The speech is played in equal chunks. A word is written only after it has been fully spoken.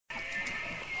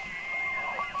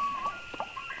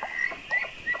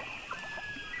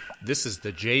This is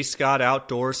the J. Scott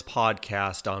Outdoors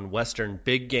podcast on Western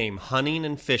big game hunting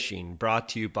and fishing, brought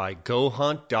to you by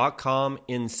GoHunt.com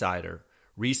Insider.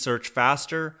 Research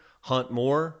faster, hunt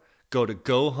more. Go to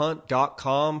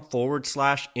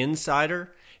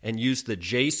GoHunt.com/insider and use the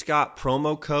J. Scott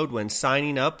promo code when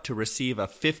signing up to receive a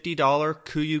 $50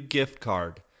 KUIU gift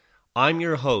card. I'm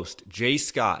your host, J.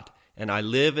 Scott, and I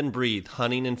live and breathe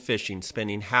hunting and fishing,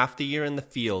 spending half the year in the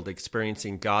field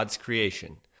experiencing God's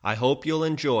creation. I hope you'll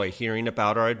enjoy hearing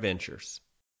about our adventures.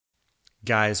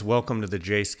 Guys, welcome to the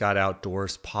J. Scott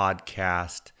Outdoors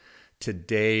podcast.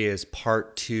 Today is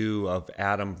part 2 of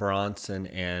Adam Bronson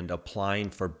and applying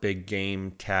for big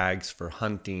game tags for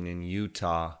hunting in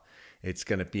Utah. It's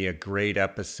going to be a great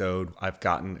episode. I've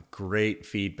gotten great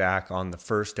feedback on the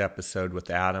first episode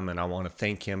with Adam, and I want to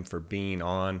thank him for being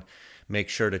on. Make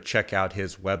sure to check out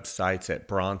his websites at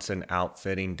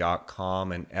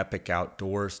bronsonoutfitting.com and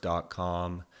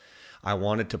epicoutdoors.com. I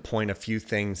wanted to point a few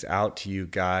things out to you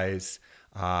guys.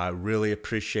 Really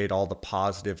appreciate all the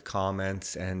positive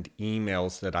comments and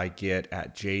emails that I get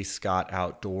at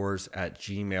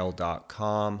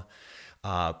jscottoutdoors@gmail.com.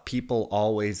 People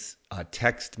always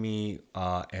text me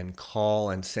and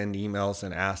call and send emails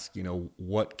and ask,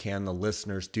 what can the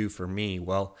listeners do for me?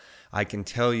 Well, I can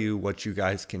tell you what you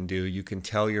guys can do. You can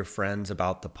tell your friends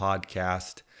about the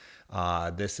podcast.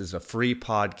 This is a free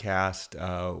podcast.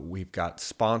 We've got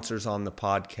sponsors on the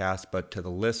podcast, but to the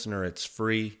listener, it's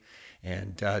free.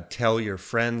 And tell your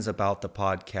friends about the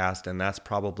podcast, and that's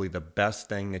probably the best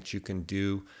thing that you can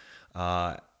do,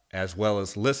 as well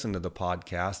as listen to the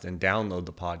podcast and download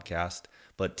the podcast.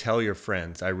 But tell your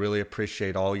friends. I really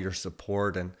appreciate all your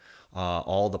support and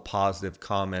all the positive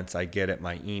comments I get at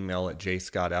my email at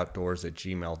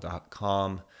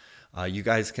jscottoutdoors@gmail.com. You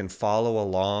guys can follow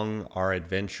along our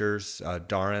adventures.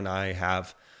 Dara and I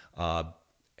have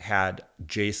had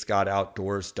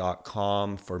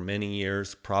jscottoutdoors.com for many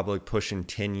years, probably pushing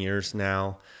 10 years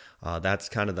now. That's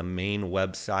kind of the main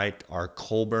website. Our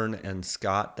Colburn and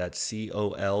Scott, that's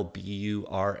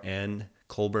COLBURN,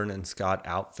 Colburn and Scott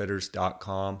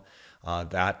Outfitters.com.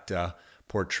 That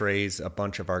portrays a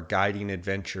bunch of our guiding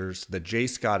adventures. The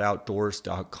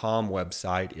jscottoutdoors.com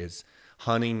website is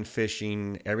hunting,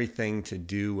 fishing, everything to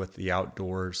do with the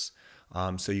outdoors.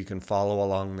 So you can follow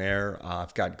along there.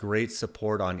 I've got great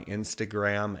support on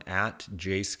Instagram at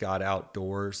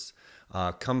jscottoutdoors.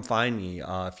 Come find me.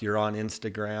 If you're on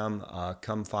Instagram,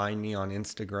 come find me on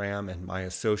Instagram, and my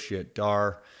associate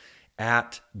Dar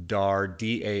at Dar,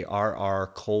 Darr,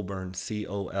 Colburn,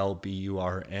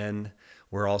 COLBURN.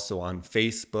 We're also on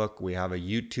Facebook. We have a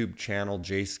YouTube channel,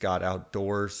 J. Scott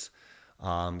Outdoors.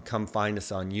 Come find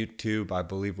us on YouTube. I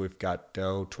believe we've got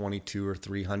 22 or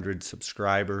 300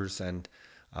 subscribers and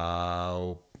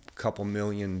a couple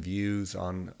million views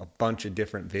on a bunch of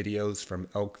different videos, from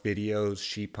elk videos,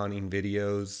 sheep hunting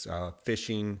videos,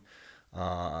 fishing,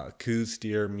 coos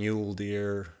deer, mule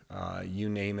deer, you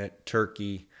name it,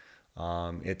 turkey.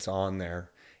 It's on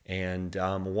there. And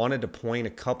wanted to point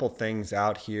a couple things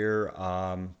out here.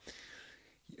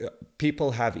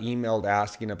 People have emailed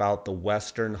asking about the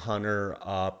Western Hunter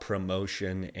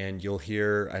promotion, and you'll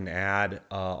hear an ad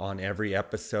on every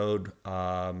episode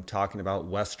talking about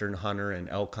Western Hunter and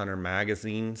Elk Hunter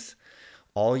magazines.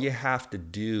 All you have to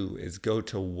do is go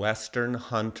to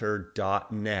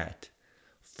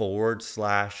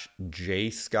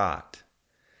westernhunter.net/JScott,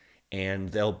 and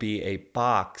there'll be a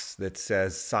box that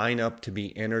says sign up to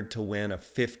be entered to win a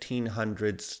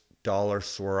 $1,500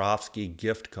 Swarovski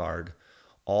gift card.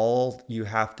 All you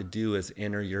have to do is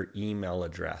enter your email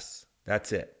address.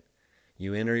 That's it.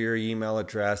 You enter your email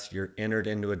address, you're entered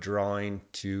into a drawing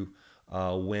to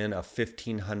win a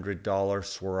 $1,500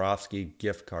 Swarovski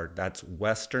gift card. That's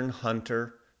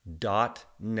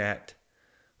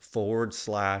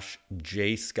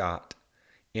westernhunter.net/JScott.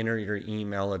 Enter your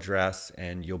email address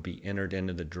and you'll be entered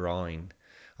into the drawing.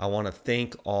 I want to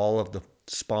thank all of the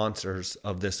sponsors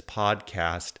of this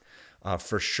podcast.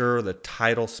 For sure, the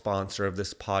title sponsor of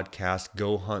this podcast,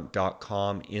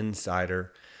 GoHunt.com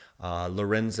Insider.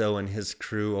 Lorenzo and his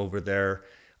crew over there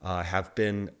have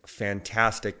been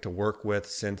fantastic to work with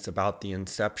since about the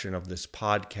inception of this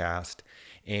podcast.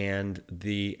 And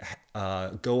the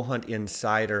Go Hunt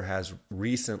Insider has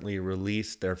recently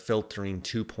released their Filtering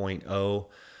 2.0,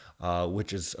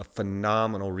 which is a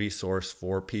phenomenal resource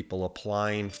for people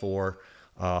applying for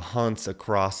hunts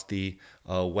across the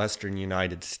western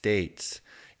United States.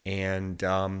 And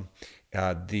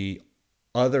the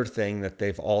other thing that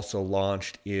they've also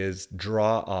launched is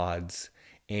Draw Odds.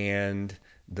 And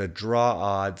the draw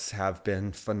odds have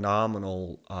been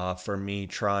phenomenal for me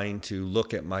trying to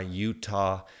look at my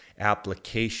Utah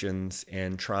applications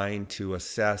and trying to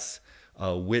assess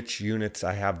which units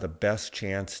I have the best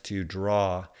chance to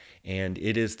draw. And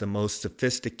it is the most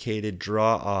sophisticated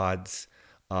draw odds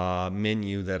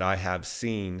menu that I have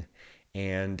seen.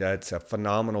 And it's a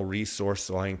phenomenal resource,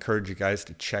 so I encourage you guys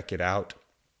to check it out.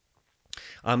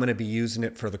 I'm going to be using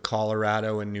it for the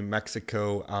Colorado and New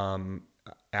Mexico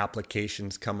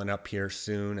applications coming up here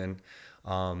soon.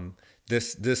 And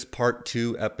this part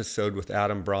 2 episode with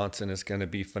Adam Bronson is going to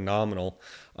be phenomenal.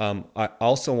 I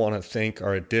also want to thank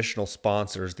our additional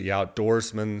sponsors, the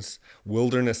Outdoorsman's,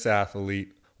 Wilderness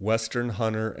Athlete, Western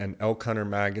Hunter and Elk Hunter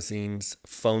magazines,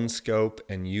 Phone Scope,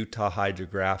 and Utah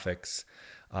Hydrographics.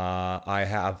 I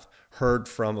have heard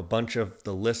from a bunch of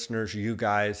the listeners, you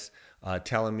guys,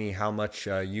 telling me how much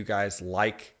you guys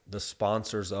like the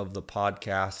sponsors of the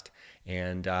podcast,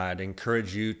 and I'd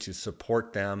encourage you to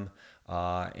support them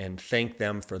and thank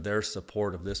them for their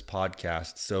support of this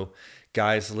podcast. So,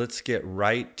 guys, let's get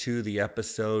right to the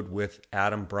episode with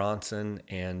Adam Bronson,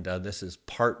 and this is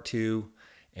part 2,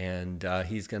 and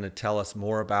he's going to tell us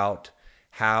more about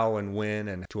how and when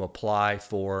and to apply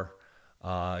for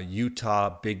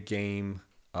Utah big game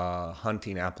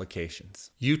hunting applications.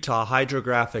 Utah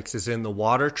Hydrographics is in the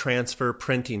water transfer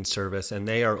printing service, and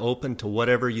they are open to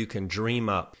whatever you can dream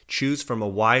up. Choose from a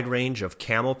wide range of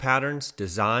camo patterns,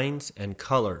 designs, and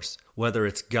colors. Whether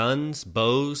it's guns,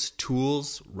 bows,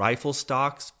 tools, rifle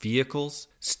stocks, vehicles,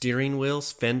 steering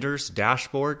wheels, fenders,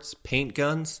 dashboards, paint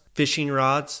guns, fishing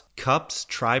rods, cups,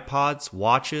 tripods,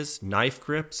 watches, knife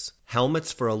grips,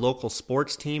 helmets for a local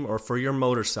sports team or for your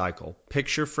motorcycle,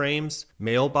 picture frames,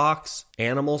 mailbox,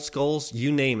 animal skulls,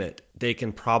 you name it, they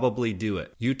can probably do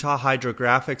it. Utah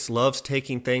Hydrographics loves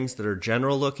taking things that are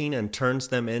general looking and turns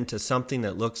them into something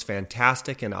that looks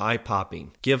fantastic and eye-popping.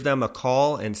 Give them a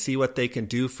call and see what they can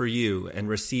do for you and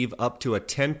receive up to a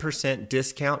 10%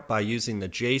 discount by using the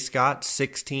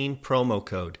JScott16 promo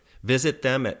code. Visit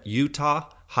them at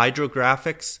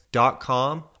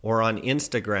utahhydrographics.com or on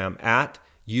Instagram at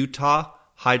Utah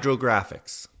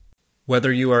Hydrographics.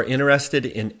 Whether you are interested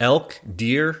in elk,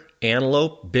 deer,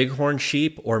 antelope, bighorn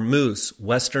sheep, or moose,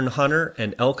 Western Hunter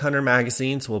and Elk Hunter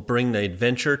magazines will bring the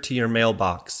adventure to your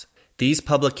mailbox. These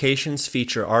publications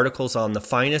feature articles on the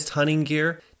finest hunting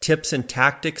gear, tips and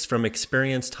tactics from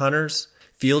experienced hunters,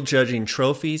 field judging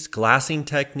trophies, glassing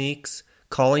techniques,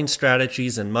 calling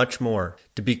strategies, and much more.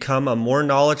 To become a more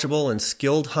knowledgeable and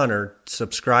skilled hunter,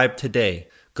 subscribe today.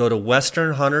 Go to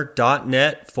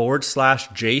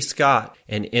westernhunter.net/JScott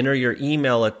and enter your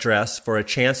email address for a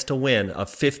chance to win a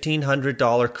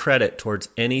 $1,500 credit towards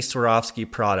any Swarovski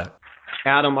product.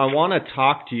 Adam, I want to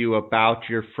talk to you about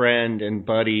your friend and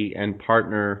buddy and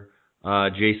partner,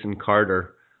 Jason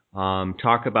Carter.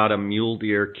 Talk about a mule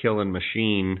deer killing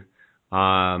machine.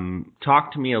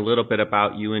 Talk to me a little bit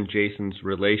about you and Jason's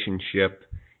relationship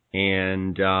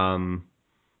and the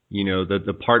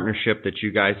partnership that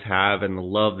you guys have and the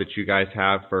love that you guys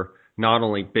have for not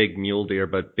only big mule deer,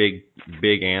 but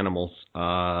big animals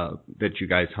that you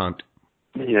guys hunt.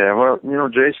 Yeah, well,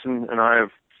 Jason and I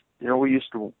have, we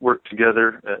used to work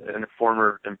together in a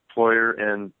former employer,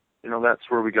 and, that's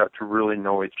where we got to really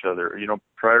know each other.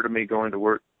 Prior to me going to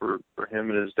work for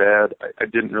him and his dad, I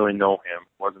didn't really know him.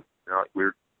 It wasn't like we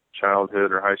were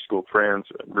childhood or high school friends.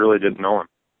 I really didn't know him.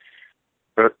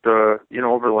 But,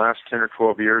 over the last 10 or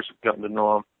 12 years, I've gotten to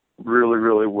know him really,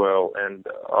 really well, and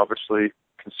obviously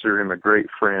consider him a great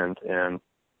friend. And,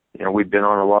 we've been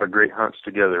on a lot of great hunts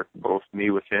together, both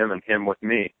me with him and him with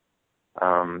me.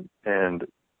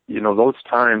 Those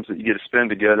times that you get to spend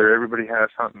together, everybody has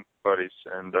hunting buddies.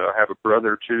 And I have a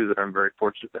brother, too, that I'm very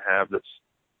fortunate to have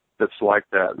that's like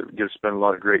that we get to spend a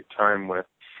lot of great time with.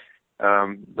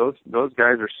 Those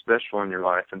guys are special in your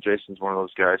life, and Jason's one of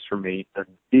those guys for me. And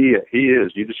he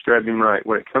is. You described him right.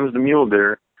 When it comes to mule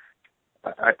deer,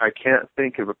 I can't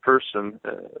think of a person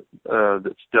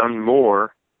that's done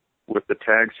more with the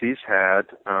tags he's had,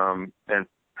 and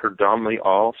predominantly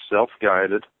all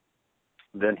self-guided,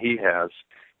 than he has.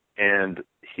 And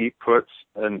he puts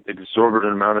an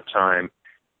exorbitant amount of time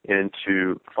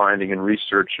into finding and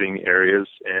researching areas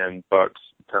and bucks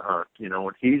to hunt. He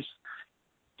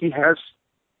has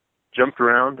jumped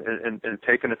around and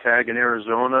taken a tag in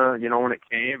Arizona, when it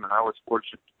came, and I was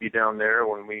fortunate to be down there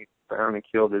when we found and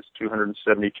killed this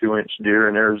 272-inch deer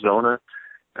in Arizona,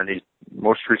 and he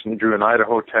most recently drew an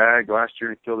Idaho tag. Last year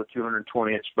he killed a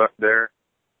 220-inch buck there,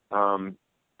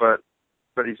 but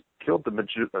he's killed the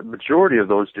majority of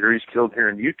those deer he's killed here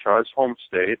in Utah, his home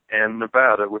state, and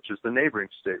Nevada, which is the neighboring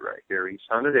state right here. He's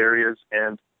hunted areas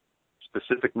and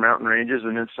specific mountain ranges,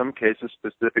 and in some cases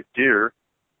specific deer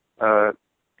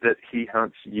that he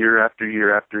hunts year after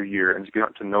year after year, and he's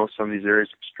gotten to know some of these areas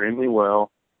extremely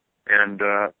well. And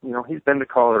he's been to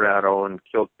Colorado and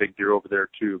killed big deer over there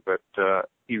too, but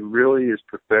he really has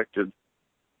perfected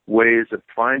ways of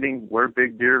finding where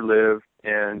big deer live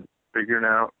and figuring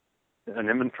out an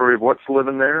inventory of what's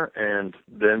living there, and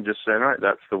then just saying, all right,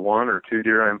 that's the 1 or 2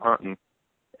 deer I'm hunting.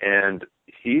 And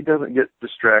he doesn't get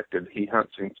distracted. He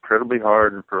hunts incredibly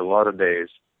hard and for a lot of days.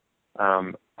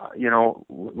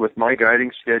 With my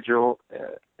guiding schedule,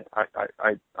 I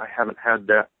haven't had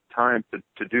that time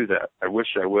to do that. I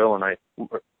wish I will, and I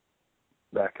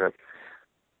back up.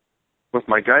 With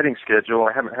my guiding schedule,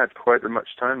 I haven't had quite as much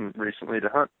time recently to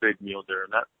hunt big mule deer,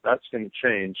 and that's going to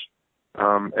change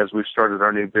as we've started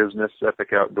our new business,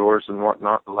 Epic Outdoors and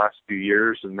whatnot, the last few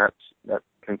years, and that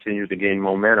continues to gain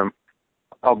momentum.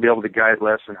 I'll be able to guide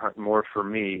less and hunt more for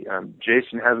me.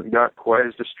 Jason hasn't got quite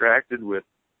as distracted with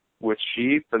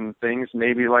sheep and things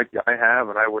maybe like I have,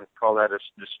 and I wouldn't call that a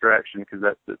distraction because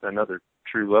that's another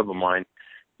true love of mine.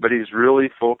 But he's really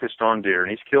focused on deer,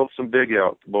 and he's killed some big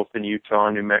elk, both in Utah,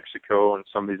 New Mexico, and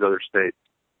some of these other states.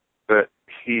 But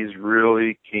he's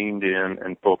really keened in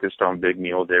and focused on big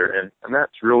mule deer, and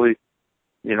that's really,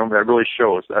 that really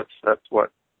shows. That's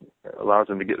what allows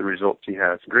him to get the results he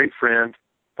has. Great friend,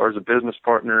 as far as a business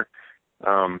partner.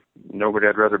 Nobody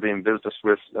I'd rather be in business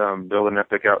with. Building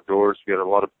Epic Outdoors. We got a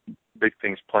lot of big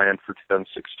things planned for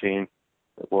 2016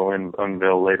 that we'll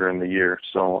unveil later in the year.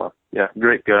 So,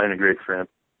 great guy and a great friend.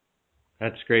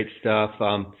 That's great stuff.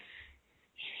 A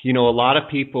lot of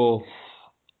people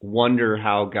wonder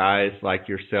how guys like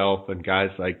yourself and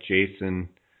guys like Jason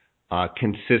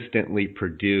consistently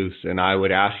produce. And I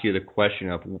would ask you the question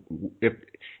of,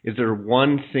 is there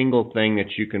one single thing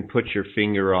that you can put your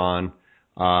finger on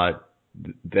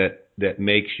that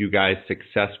makes you guys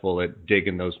successful at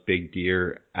digging those big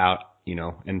deer out,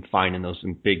 and finding those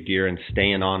big deer and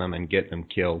staying on them and getting them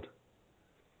killed?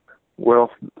 Well,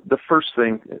 the first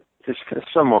thing is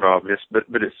somewhat obvious, but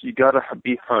it's you got to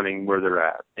be hunting where they're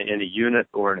at in a unit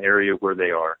or an area where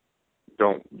they are.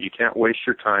 You can't waste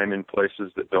your time in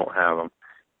places that don't have them.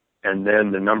 And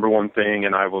then the number one thing,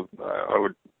 and I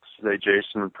would say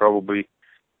Jason would probably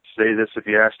say this if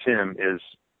you asked him, is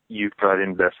you've got to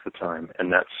invest the time,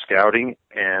 and that's scouting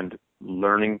and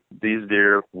learning these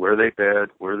deer, where they bed,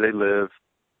 where they live,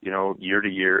 year to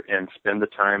year, and spend the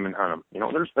time and hunt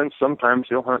them. There's been sometimes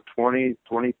he'll hunt 20,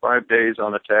 25 days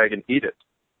on a tag and eat it.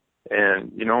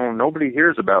 And, nobody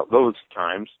hears about those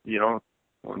times,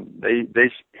 when they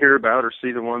hear about or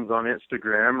see the ones on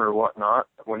Instagram or whatnot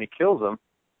when he kills them,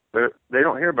 but they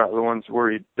don't hear about the ones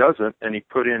where he doesn't, and he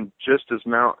put in just as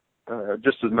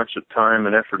much time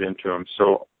and effort into them.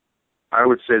 So I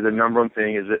would say the number one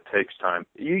thing is it takes time.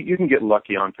 You can get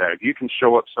lucky on tag. You can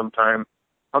show up sometime,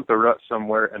 hunt the rut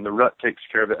somewhere, and the rut takes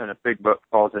care of it, and a big buck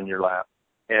falls in your lap.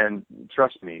 And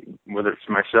trust me, whether it's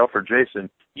myself or Jason,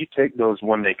 you take those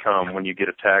when they come, when you get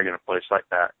a tag in a place like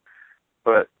that.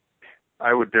 But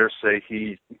I would dare say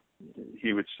he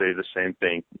would say the same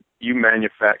thing. You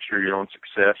manufacture your own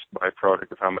success by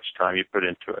product of how much time you put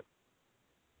into it.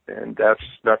 And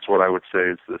that's what I would say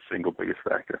is the single biggest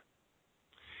factor.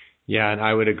 Yeah, and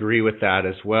I would agree with that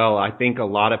as well. I think a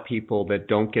lot of people that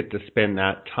don't get to spend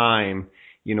that time,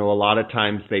 a lot of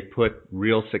times they put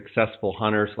real successful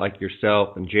hunters like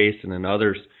yourself and Jason and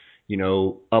others,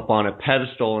 up on a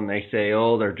pedestal, and they say,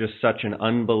 oh, they're just such an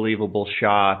unbelievable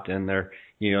shot, and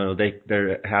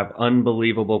they have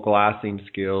unbelievable glassing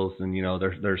skills, and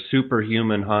they're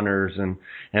superhuman hunters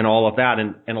and all of that,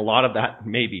 and a lot of that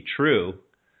may be true.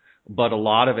 But a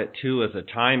lot of it too is a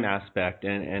time aspect,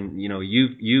 and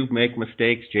you make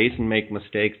mistakes, Jason make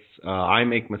mistakes, I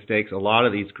make mistakes. A lot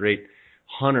of these great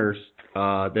hunters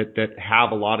that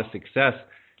have a lot of success,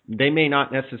 they may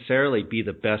not necessarily be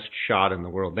the best shot in the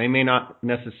world. They may not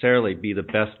necessarily be the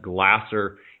best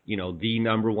glasser, the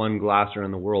number one glasser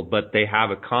in the world, but they have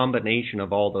a combination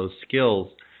of all those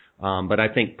skills. But I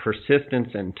think persistence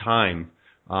and time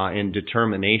and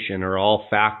determination are all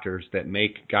factors that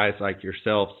make guys like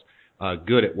yourselves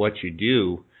good at what you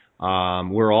do.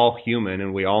 We're all human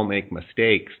and we all make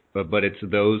mistakes, but it's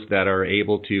those that are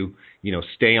able to,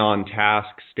 stay on task,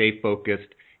 stay focused,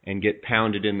 and get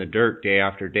pounded in the dirt day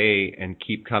after day and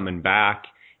keep coming back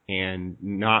and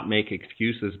not make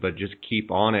excuses, but just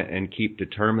keep on it and keep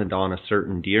determined on a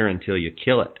certain deer until you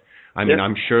kill it. I mean,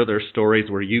 I'm sure there's stories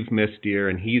where you've missed deer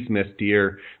and he's missed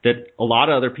deer that a lot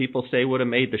of other people say would have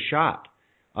made the shot.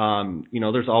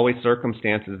 There's always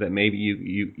circumstances that maybe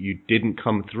you didn't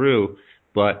come through,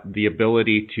 but the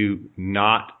ability to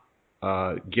not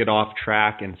get off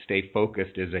track and stay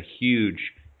focused is a huge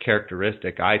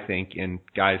characteristic, I think, in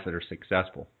guys that are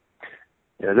successful.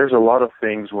 Yeah, there's a lot of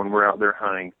things when we're out there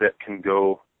hunting that can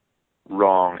go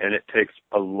wrong, and it takes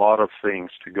a lot of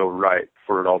things to go right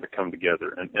for it all to come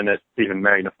together. And it's even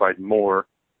magnified more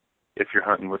if you're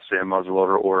hunting with, say, a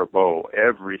muzzleloader or a bow.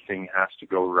 Everything has to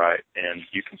go right, and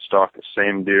you can stalk the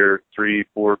same deer 3,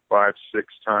 4, 5, 6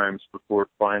 times before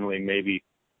finally maybe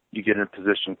you get in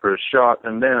position for a shot,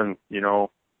 and then,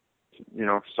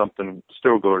 something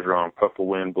still goes wrong. Puff of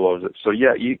wind blows it. So,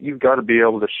 yeah, you've got to be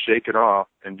able to shake it off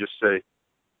and just say,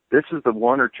 this is the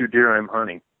 1 or 2 deer I'm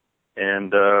hunting,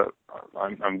 and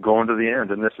I'm going to the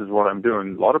end, and this is what I'm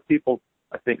doing. A lot of people,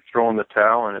 I think, throw in the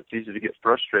towel, and it's easy to get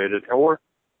frustrated. Or,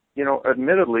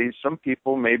 admittedly, some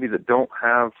people maybe that don't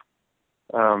have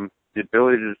the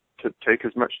ability to take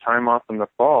as much time off in the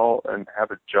fall and have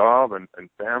a job and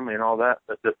family and all that's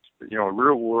a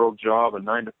real world job, a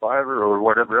 9-to-5 or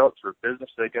whatever else, or business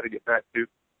they got to get back to.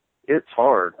 It's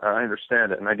hard. I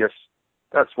understand it, and I guess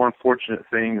that's one fortunate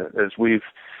thing that as we've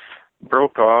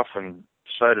broke off and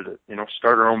decided to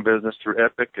start our own business through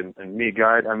Epic and Me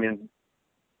Guide. I mean,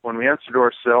 when we answer to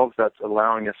ourselves, that's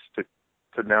allowing us to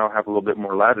now have a little bit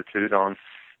more latitude on,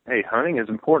 hey, hunting is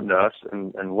important to us,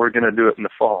 and we're going to do it in the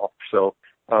fall. So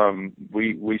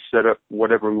we set up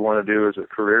whatever we want to do as a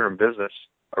career and business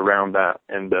around that.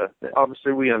 And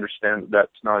obviously we understand that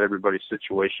that's not everybody's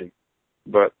situation,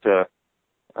 but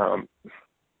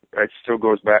it still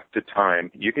goes back to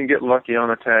time. You can get lucky on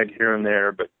a tag here and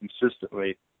there, but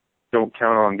consistently don't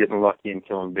count on getting lucky and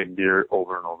killing big deer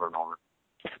over and over and over.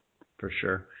 For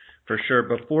sure.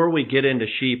 Before we get into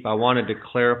sheep, I wanted to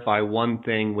clarify one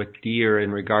thing with deer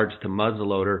in regards to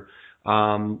muzzleloader.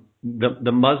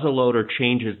 The muzzleloader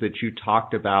changes that you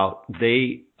talked about,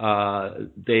 they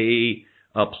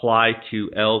apply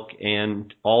to elk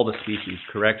and all the species,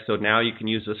 correct? So now you can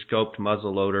use a scoped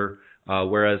muzzleloader,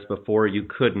 whereas before you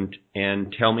couldn't.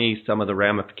 And tell me some of the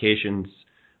ramifications,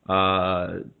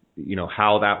 how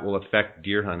that will affect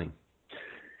deer hunting.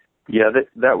 Yeah,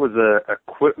 that was a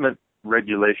equipment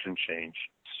regulation change.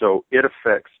 So it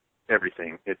affects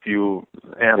everything. If you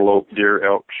antelope, deer,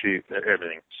 elk, sheep,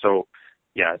 everything. So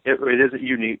yeah, it isn't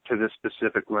unique to this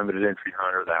specific limited entry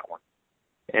hunt or that one.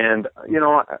 And,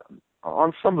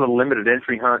 on some of the limited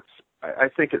entry hunts, I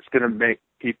think it's going to make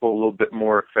people a little bit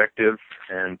more effective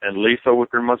and lethal with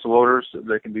their muzzleloaders.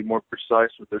 They can be more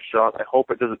precise with their shot. I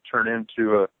hope it doesn't turn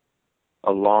into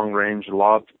a long-range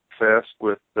lob fest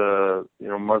with,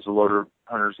 muzzleloader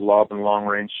hunters lobbing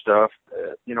long-range stuff.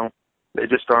 They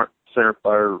just aren't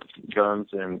centerfire guns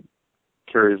and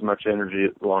carry as much energy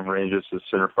at long ranges as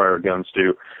centerfire guns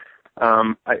do.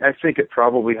 I think it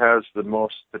probably has the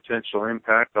most potential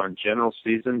impact on general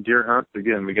season deer hunts.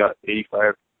 Again, we got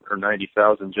 85 or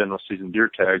 90,000 general season deer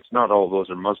tags. Not all of those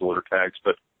are muzzleloader tags,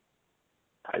 but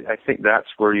I think that's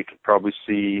where you could probably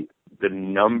see the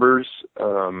numbers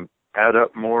add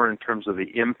up more in terms of the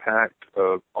impact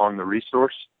on the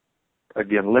resource.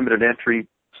 Again, limited entry,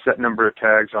 set number of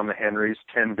tags on the Henrys,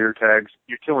 10 deer tags.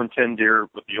 You're killing 10 deer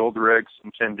with the older eggs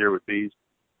and 10 deer with these.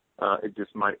 It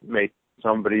just might make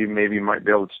somebody might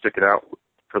be able to stick it out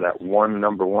for that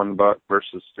number one buck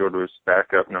versus go to his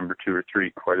backup number 2 or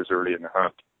 3 quite as early in the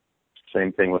hunt.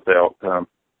 Same thing with elk.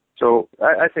 So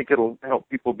I think it'll help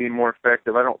people be more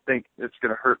effective. I don't think it's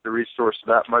going to hurt the resource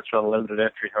that much on limited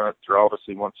entry hunts or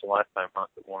obviously once in a lifetime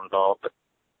hunts that want it all. But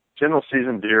general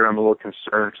season deer, I'm a little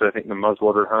concerned because I think the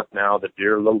muzzleloader hunt now, the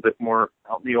deer are a little bit more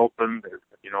out in the open. They're,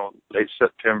 late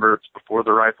September, it's before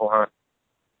the rifle hunt.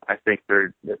 I think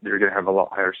they're going to have a lot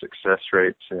higher success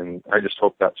rates, and I just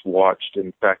hope that's watched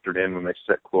and factored in when they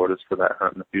set quotas for that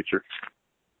hunt in the future.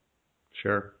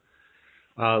 Sure.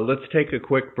 Let's take a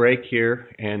quick break here,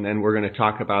 and then we're going to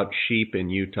talk about sheep in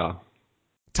Utah.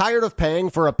 Tired of paying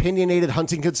for opinionated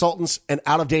hunting consultants and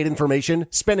out-of-date information,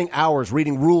 spending hours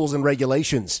reading rules and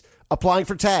regulations, applying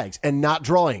for tags, and not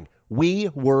drawing? We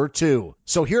were too.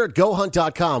 So here at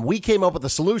GoHunt.com, we came up with a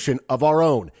solution of our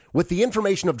own. With the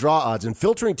information of draw odds and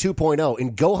filtering 2.0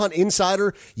 in GoHunt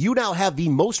Insider, you now have the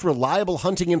most reliable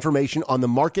hunting information on the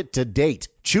market to date.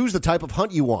 Choose the type of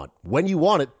hunt you want, when you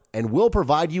want it, and we'll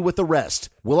provide you with the rest.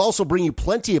 We'll also bring you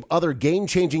plenty of other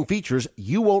game-changing features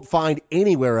you won't find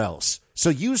anywhere else. So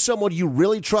use someone you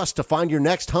really trust to find your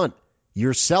next hunt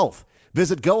yourself.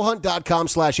 Visit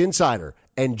GoHunt.com/insider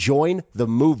and join the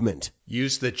movement.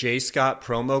 Use the J. Scott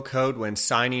promo code when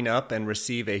signing up and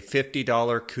receive a $50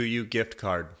 KUIU gift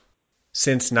card.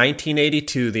 Since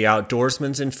 1982, the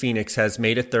Outdoorsman's in Phoenix has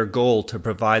made it their goal to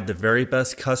provide the very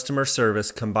best customer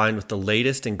service combined with the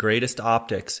latest and greatest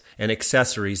optics and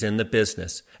accessories in the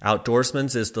business.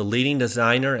 Outdoorsman's is the leading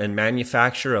designer and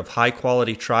manufacturer of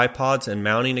high-quality tripods and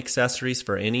mounting accessories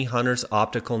for any hunter's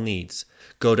optical needs.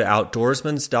 Go to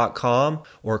outdoorsmans.com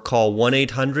or call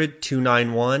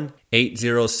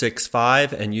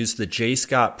 1-800-291-8065 and use the J.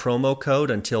 Scott promo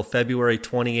code until February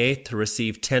 28th to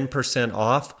receive 10%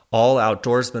 off all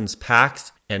Outdoorsman's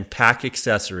packs and pack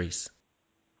accessories.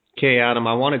 Okay, Adam,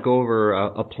 I want to go over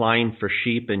applying for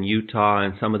sheep in Utah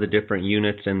and some of the different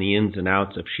units and the ins and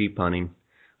outs of sheep hunting.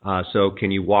 So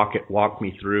can you walk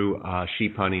me through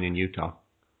sheep hunting in Utah?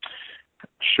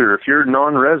 Sure. If you're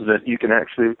non-resident, you can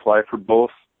actually apply for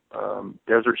both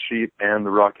desert sheep and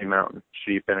the Rocky Mountain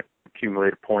sheep and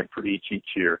accumulate a point for each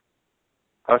year.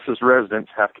 Us as residents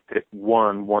have to pick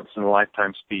one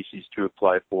once-in-a-lifetime species to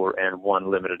apply for and one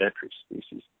limited entry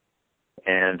species.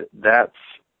 And that's,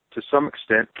 to some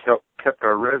extent, kept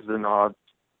our resident odds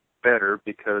better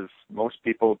because most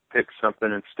people pick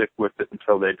something and stick with it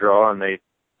until they draw and they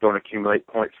don't accumulate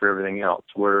points for everything else.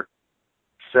 Where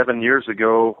 7 years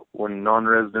ago, when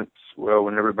non-residents,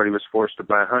 when everybody was forced to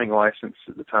buy a hunting license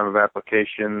at the time of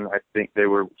application, I think they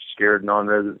were scared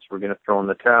non-residents were going to throw in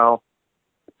the towel.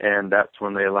 And that's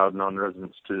when they allowed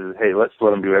non-residents to, hey, let's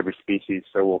let them do every species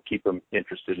so we'll keep them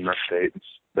interested in our state and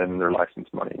spending their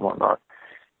license money and whatnot.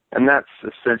 And that's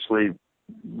essentially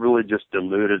really just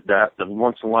diluted that. The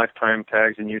once-in-a-lifetime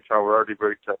tags in Utah were already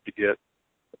very tough to get,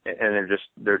 and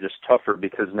they're just tougher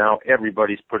because now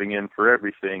everybody's putting in for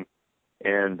everything.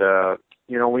 And,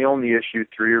 we only issue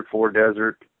 3 or 4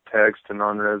 desert tags to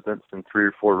non-residents and 3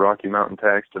 or 4 Rocky Mountain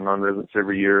tags to non-residents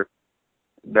every year.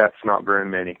 That's not very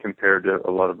many compared to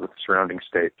a lot of the surrounding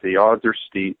states. The odds are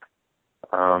steep.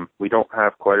 We don't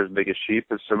have quite as big a sheep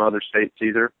as some other states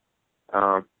either.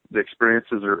 The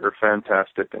experiences are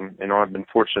fantastic, and I've been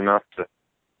fortunate enough to,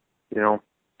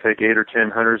 take 8 or 10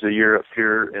 hunters a year up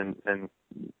here and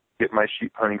get my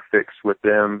sheep hunting fix with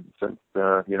them since,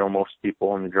 most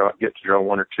people only get to draw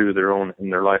 1 or 2 of their own in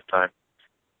their lifetime.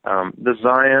 The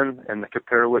Zion and the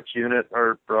Kaparawich unit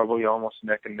are probably almost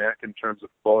neck and neck in terms of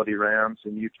quality rams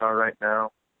in Utah right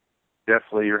now.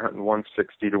 Definitely you're hunting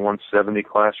 160 to 170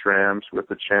 class rams with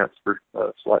a chance for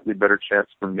a slightly better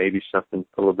chance for maybe something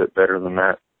a little bit better than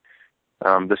that.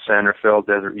 The San Rafael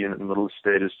Desert unit in Little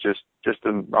Estate is just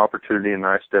an opportunity, a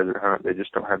nice desert hunt. They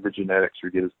just don't have the genetics or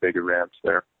get as big a rams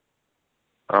there.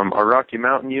 Our Rocky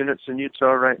Mountain units in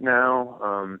Utah right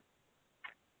now,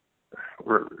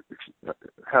 we're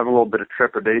have a little bit of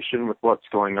trepidation with what's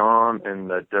going on in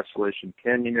the Desolation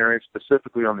Canyon area,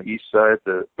 specifically on the east side,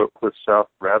 the Oak Cliff South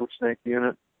Rattlesnake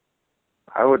unit.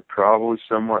 I would probably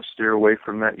somewhat steer away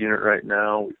from that unit right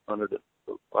now. We funded it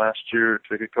last year,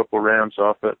 took a couple rams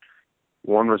off it.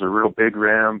 One was a real big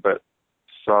ram, but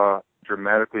saw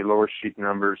dramatically lower sheep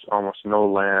numbers, almost no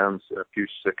lambs, a few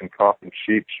sick and coughing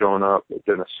sheep showing up. We've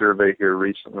done a survey here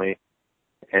recently.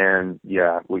 And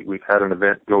yeah, we've had an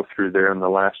event go through there in the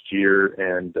last year,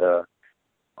 and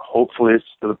hopefully it's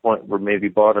to the point where maybe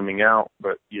bottoming out,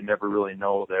 but you never really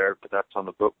know there. But that's on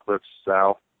the Oak Cliff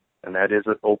South, and that is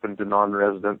open to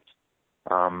non-residents.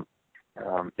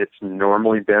 It's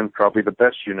normally been probably the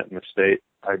best unit in the state.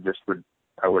 I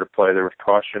would apply there with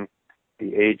caution.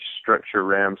 The age structure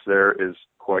rams there is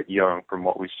quite young from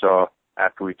what we saw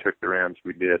after we took the rams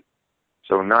we did.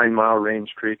 So 9 Mile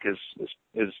Range Creek is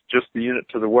just the unit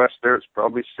to the west there. It's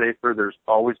probably safer. There's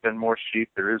always been more sheep.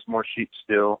 There is more sheep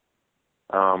still.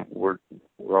 We're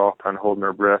all kind of holding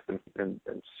our breath and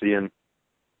seeing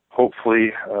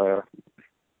hopefully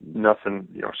nothing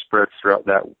spreads throughout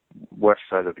that west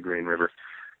side of the Green River.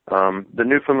 The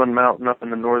Newfoundland Mountain up in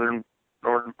the northern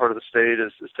part of the state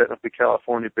is technically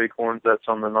California Bighorns. That's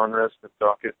on the non-resident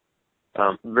docket.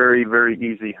 Very, very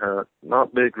easy hunt.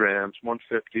 Not big rams,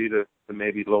 150 to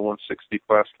maybe low 160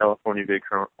 class California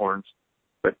Bighorns.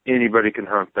 But anybody can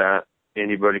hunt that.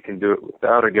 Anybody can do it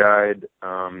without a guide,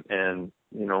 and,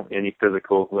 any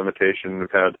physical limitation.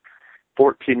 We've had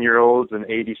 14-year-olds and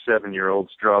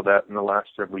 87-year-olds draw that in the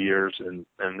last several years, and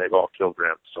they've all killed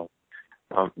rams. So,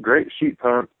 great sheep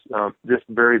hunts, just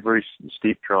very, very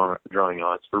steep drawing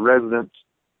odds. For residents,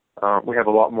 we have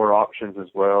a lot more options as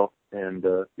well. And,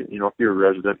 if you're a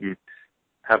resident and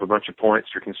have a bunch of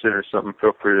points or consider something,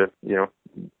 feel free to,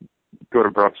 go to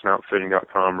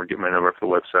BronsonOutfitting.com or get my number for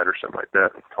the website or something like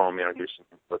that and call me. I'll give you some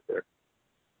input there.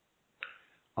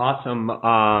 Awesome.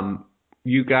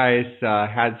 You guys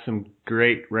had some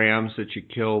great rams that you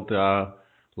killed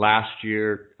last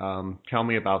year. Tell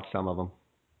me about some of them.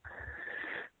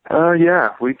 Yeah,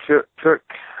 we took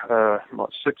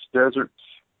about 6 deserts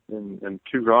and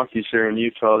 2 Rockies here in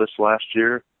Utah this last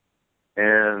year.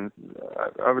 And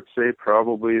I would say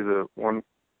probably the one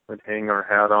we'd hang our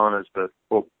hat on as the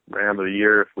ram of the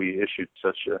year if we issued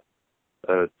such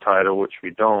a title, which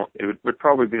we don't. It would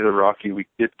probably be the Rocky we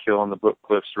did kill on the Book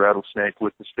Cliffs rattlesnake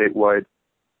with the statewide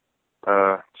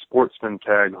sportsman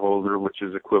tag holder, which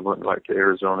is equivalent like to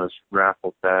Arizona's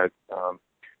raffle tag.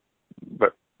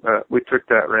 But we took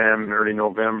that ram in early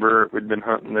November. We'd been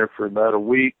hunting there for about a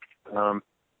week,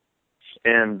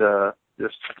 and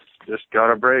just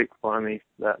got a break finally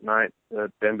that night.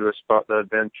 I'd been to a spot that I'd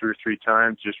been 2 or 3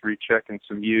 times, just rechecking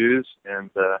some ewes,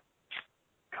 and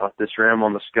caught this ram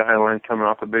on the skyline coming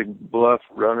off a big bluff,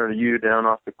 running a ewe down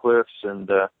off the cliffs, and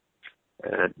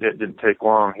it didn't take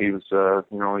long. He was,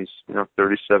 he's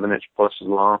 37-inch plus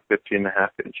long,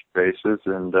 15.5-inch faces,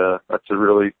 and that's a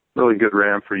really, really good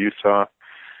ram for Utah.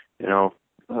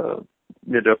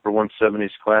 Mid-upper 170s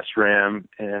class ram,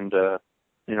 and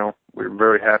we were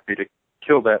very happy to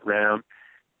kill that ram.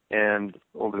 And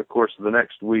over the course of the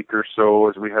next week or so,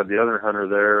 as we had the other hunter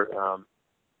there,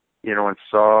 and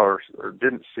saw or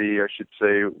didn't see, I should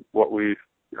say, what we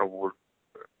were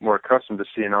more accustomed to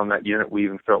seeing on that unit, we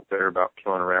even felt better about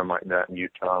killing a ram like that in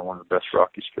Utah, one of the best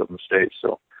Rockies killed in the state.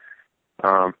 So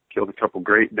killed a couple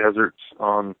great deserts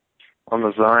on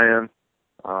the Zion,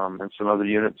 and some other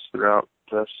units throughout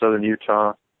southern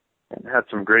Utah, and had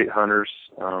some great hunters.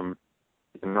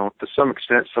 To some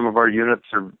extent, some of our units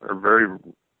are very,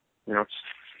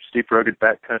 steep, rugged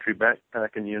backcountry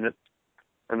backpacking units,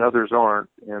 and others aren't.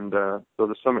 And so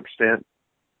to some extent,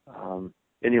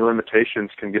 any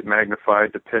limitations can get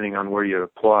magnified depending on where you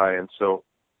apply. And so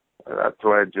that's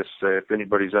why I'd just say if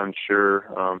anybody's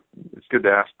unsure, it's good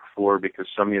to ask before, because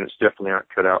some units definitely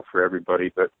aren't cut out for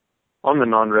everybody. But on the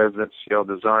non-residents,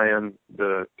 the Zion,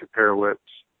 the Kaparawitz,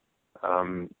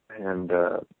 and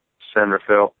San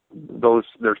Rafael,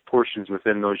 there's portions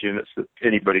within those units that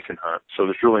anybody can hunt. So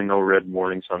there's really no red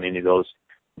warnings on any of those,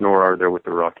 nor are there with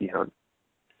the Rocky hunt.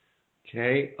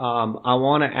 Okay. I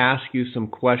want to ask you some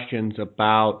questions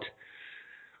about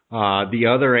the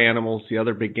other animals, the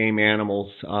other big game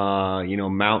animals,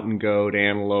 mountain goat,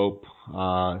 antelope,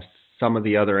 some of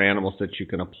the other animals that you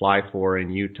can apply for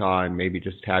in Utah, and maybe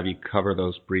just have you cover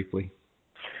those briefly.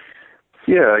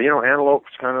 Yeah,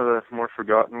 antelope's kind of the more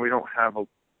forgotten. We have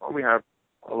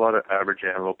a lot of average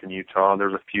antelope in Utah.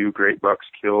 There's a few great bucks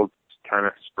killed kind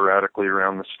of sporadically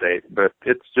around the state, but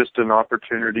it's just an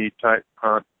opportunity type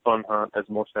hunt, fun hunt, as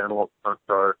most antelope hunts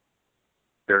are.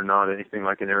 They're not anything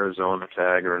like an Arizona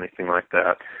tag or anything like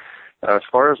that. As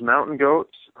far as mountain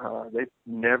goats, they've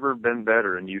never been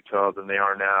better in Utah than they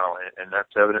are now, and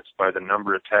that's evidenced by the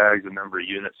number of tags, the number of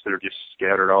units that are just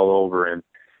scattered all over. And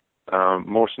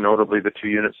most notably, the 2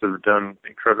 units that have done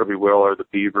incredibly well are the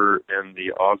Beaver and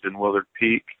the Ogden Willard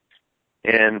Peak.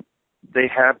 And they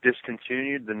have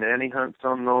discontinued the nanny hunts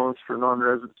on those for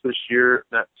non-residents this year.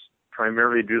 That's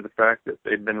primarily due to the fact that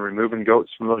they've been removing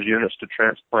goats from those units to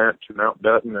transplant to Mount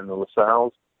Dutton and the La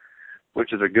Salles,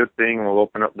 which is a good thing, and will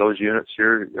open up those units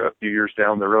here a few years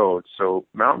down the road. So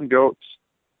mountain goats,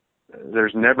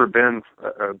 there's never been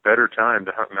a better time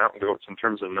to hunt mountain goats in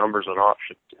terms of numbers and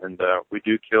options. And we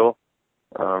do kill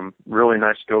really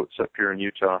nice goats up here in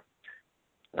Utah.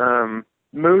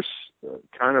 Moose,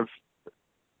 kind of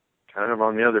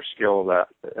on the other scale of that.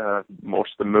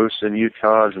 Most of the moose in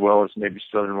Utah, as well as maybe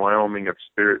southern Wyoming, have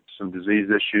experienced some disease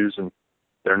issues, and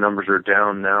their numbers are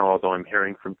down now, although I'm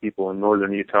hearing from people in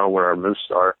northern Utah where our moose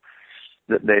are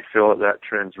that they feel that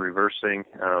trend's reversing.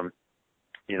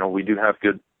 We do have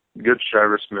good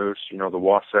Shiras moose. The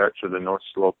Wasatch or the North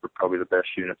Slope are probably the best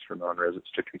units for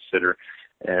non-residents to consider,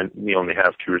 and we only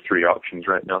have 2 or 3 options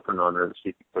right now for non-residents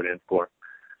you can put in for.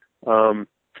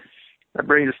 That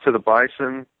brings us to the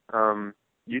bison.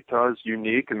 Utah is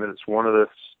unique in that it's one of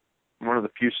the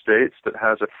few states that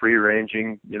has a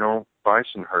free-ranging,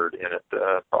 bison herd in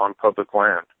it on public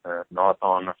land, not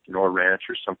on a ranch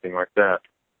or something like that.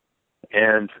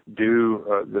 And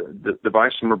the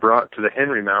bison were brought to the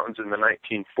Henry Mountains in the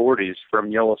 1940s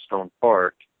from Yellowstone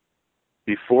Park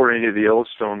before any of the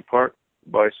Yellowstone Park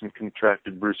bison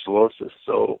contracted brucellosis.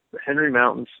 So the Henry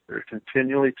Mountains are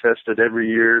continually tested every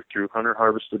year through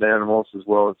hunter-harvested animals as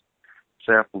well as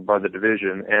sampled by the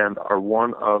division, and are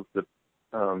one of the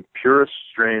purest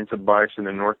strains of bison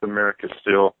in North America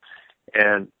still,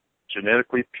 and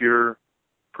genetically pure,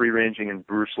 free-ranging, and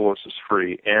brucellosis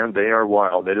free, and they are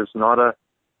wild. It is not a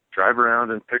drive around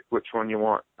and pick which one you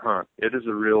want hunt. It is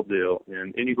a real deal,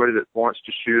 and anybody that wants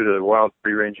to shoot a wild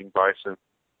free-ranging bison,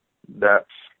 that's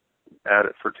at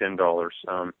it for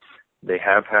 $10. They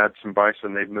have had some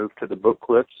bison they've moved to the Book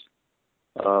Cliffs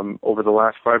over the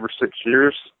last 5 or 6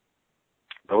 years,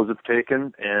 those have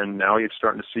taken, and now you're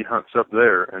starting to see hunts up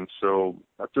there. And so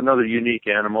that's another unique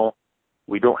animal.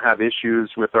 We don't have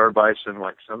issues with our bison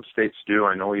like some states do.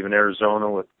 I know even Arizona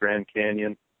with Grand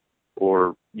Canyon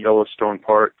or Yellowstone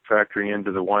Park factoring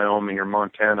into the Wyoming or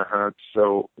Montana hunts.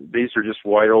 So these are just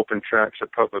wide open tracts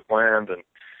of public land,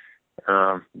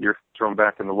 and you're thrown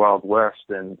back in the Wild West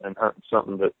and hunting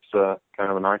something that's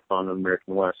kind of an icon of the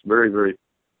American West. Very, very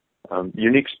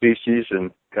unique species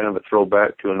and kind of a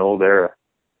throwback to an old era.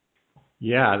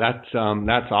 Yeah, that's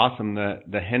awesome.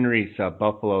 The Henry's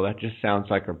buffalo, that just sounds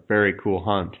like a very cool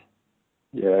hunt.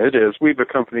 Yeah, it is. We've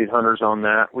accompanied hunters on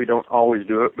that. We don't always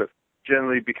do it, but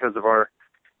generally because of our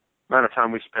amount of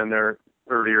time we spend there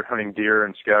earlier hunting deer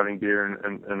and scouting deer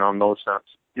and on those hunts,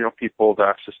 people have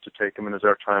asked us to take them, and as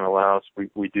our time allows,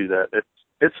 we do that.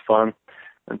 It's fun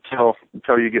until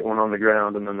you get one on the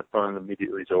ground, and then the fun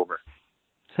immediately is over.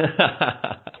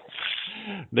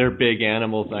 They're big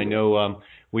animals. I know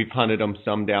we've hunted them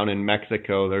some down in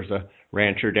Mexico. There's a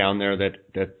rancher down there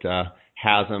that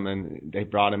has them, and they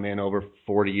brought them in over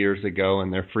 40 years ago,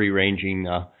 and they're free-ranging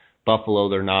buffalo.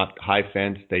 They're not high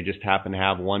fenced. They just happen to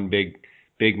have one big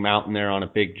mountain there on a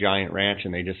big giant ranch,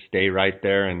 and they just stay right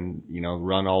there and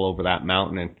run all over that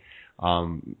mountain. And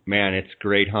man, it's a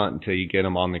great hunt until you get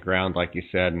them on the ground, like you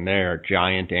said, and they're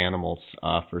giant animals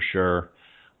for sure.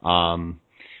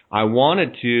 I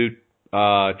wanted to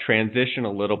transition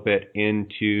a little bit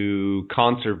into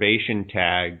conservation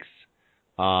tags.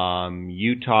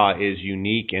 Utah is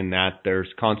unique in that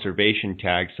there's conservation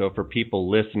tags. So for people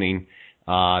listening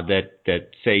that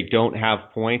say don't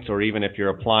have points, or even if you're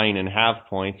applying and have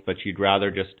points, but you'd rather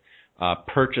just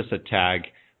purchase a tag,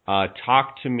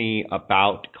 talk to me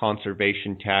about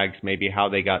conservation tags, maybe how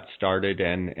they got started,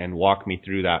 and walk me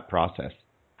through that process.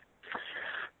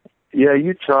 Yeah,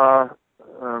 Utah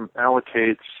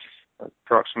allocates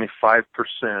approximately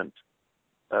 5%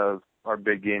 of our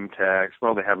big game tags.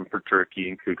 Well, they have them for turkey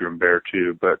and cougar and bear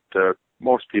too, but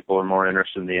most people are more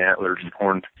interested in the antlers and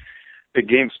horned big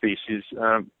game species,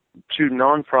 to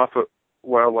nonprofit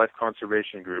wildlife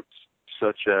conservation groups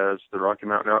such as the Rocky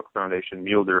Mountain Elk Foundation,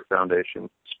 Mule Deer Foundation,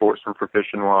 Sportsmen for Fish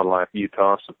and Wildlife,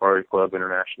 Utah Safari Club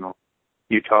International,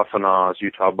 Utah FNAWS,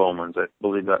 Utah Bowmans. I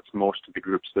believe that's most of the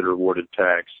groups that are awarded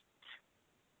tags.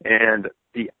 And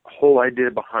the whole idea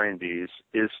behind these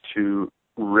is to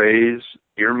raise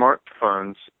earmarked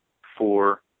funds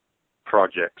for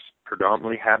projects,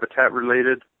 predominantly habitat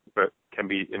related, but can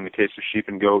be, in the case of sheep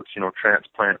and goats,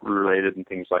 transplant related and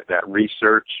things like that.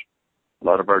 Research, a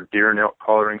lot of our deer and elk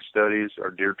collaring studies, our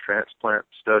deer transplant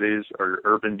studies, our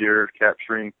urban deer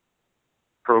capturing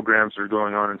programs are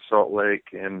going on in Salt Lake,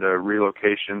 and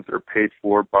relocations are paid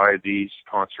for by these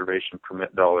conservation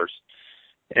permit dollars.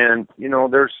 And,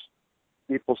 there's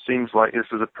people seems like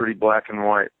this is a pretty black and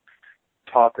white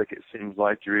topic. It seems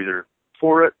like you're either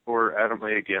for it or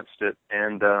adamantly against it.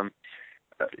 And,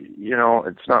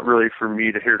 it's not really for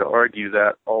me to argue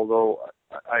that, although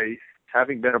I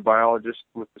having been a biologist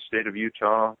with the state of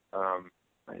Utah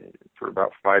for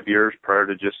about 5 years prior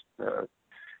to just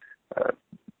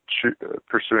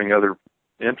pursuing other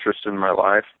interests in my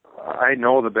life, I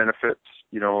know the benefits,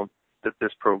 that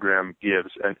this program gives.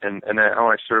 And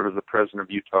now I serve as the president of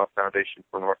Utah Foundation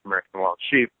for North American Wild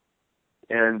Sheep.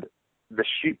 And the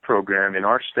sheep program in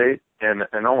our state and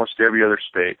almost every other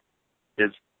state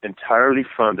is entirely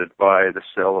funded by the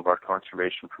sale of our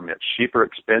conservation permits. Sheep are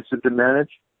expensive to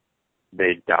manage.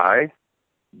 They die.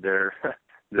 They're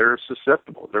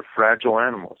susceptible. They're fragile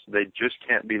animals. They just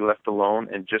can't be left alone.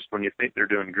 And just when you think they're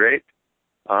doing great,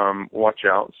 watch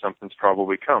out, something's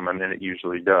probably coming, and it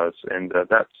usually does. And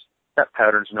that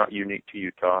pattern's not unique to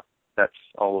Utah. That's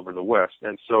all over the West.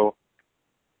 And so,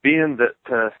 being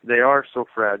that they are so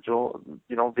fragile,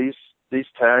 these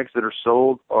tags that are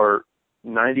sold are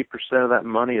 90% of that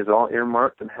money is all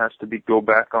earmarked and has to go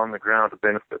back on the ground to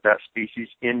benefit that species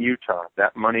in Utah.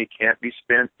 That money can't be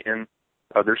spent in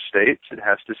other states. It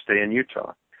has to stay in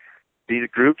Utah. These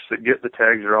groups that get the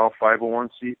tags are all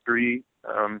 501c3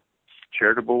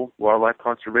 charitable wildlife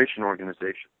conservation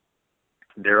organizations.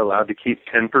 They're allowed to keep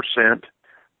 10%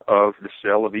 of the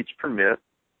sale of each permit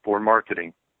for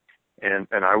marketing. And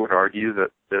I would argue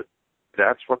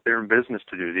that's what they're in business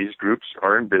to do. These groups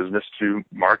are in business to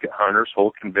market hunters,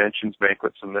 hold conventions,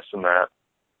 banquets, and this and that.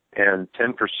 And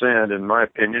 10%, in my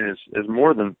opinion, is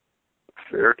more than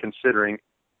fair, considering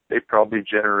they probably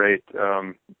generate,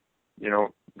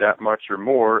 that much or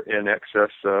more in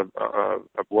excess of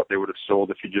what they would have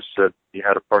sold if you just said you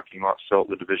had a parking lot sell at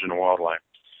the Division of Wildlife.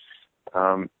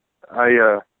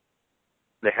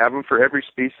 They have them for every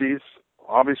species.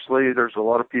 Obviously, there's a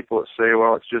lot of people that say,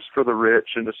 well, it's just for the rich,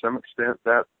 and to some extent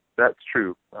that that's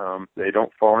true. They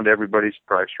don't fall into everybody's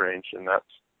price range, and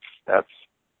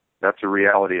that's a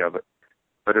reality of it.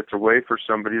 But it's a way for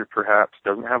somebody who perhaps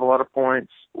doesn't have a lot of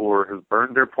points, or has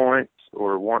burned their points,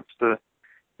 or wants to,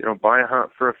 buy a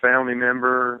hunt for a family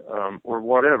member, or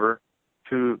whatever,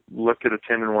 to look at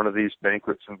attending one of these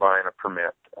banquets and buying a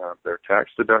permit. They're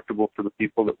tax deductible for the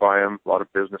people that buy them. A lot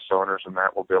of business owners and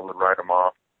that will be able to write them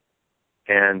off.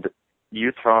 And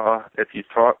Utah, if you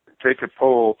take a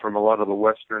poll from a lot of the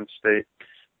western state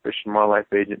Fish and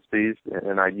Wildlife agencies,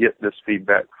 and I get this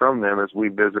feedback from them as we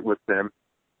visit with them,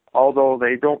 although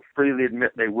they don't freely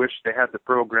admit they wish they had the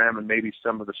program and maybe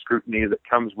some of the scrutiny that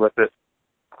comes with it,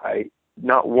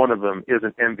 not one of them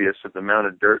isn't envious of the amount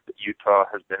of dirt that Utah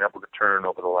has been able to turn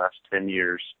over the last 10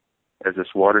 years as this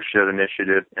watershed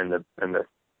initiative and the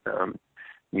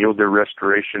mule deer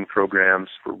restoration programs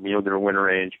for mule deer winter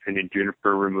range, pinyon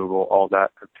juniper removal, all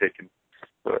that have taken.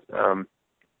 But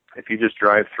if you just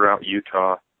drive throughout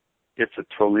Utah, it's a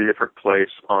totally different place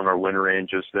on our winter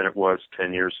ranges than it was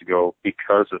 10 years ago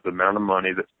because of the amount of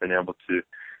money that's been able to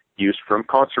use from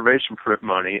conservation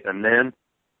money and then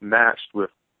matched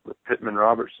with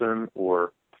Pittman-Robertson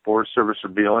or Forest Service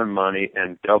or BLM money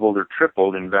and doubled or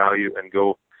tripled in value and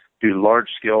go do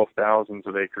large-scale thousands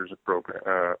of acres of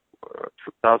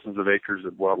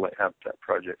wildlife habitat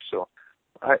projects. So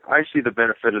I see the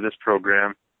benefit of this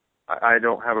program. I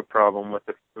don't have a problem with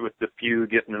the few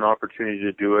getting an opportunity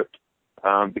to do it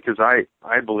because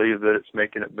I believe that it's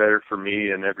making it better for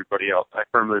me and everybody else. I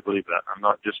firmly believe that. I'm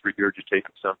not just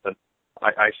regurgitating something.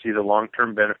 I see the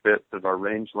long-term benefits of our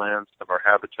rangelands, of our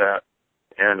habitat,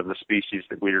 and of the species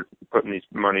that we're putting these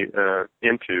money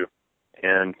into.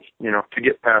 And, to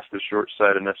get past the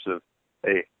short-sightedness of,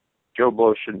 hey, Joe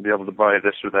Blow shouldn't be able to buy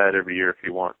this or that every year if he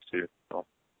wants to. So,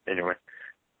 anyway.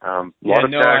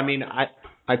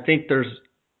 I think there's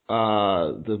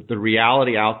the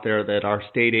reality out there that our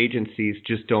state agencies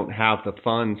just don't have the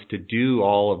funds to do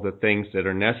all of the things that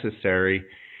are necessary.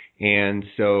 And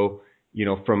so,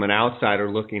 from an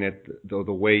outsider looking at the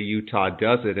way Utah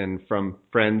does it, and from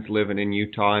friends living in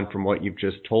Utah and from what you've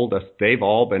just told us, they've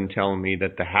all been telling me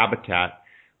that the habitat,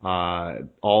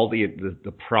 all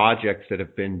the projects that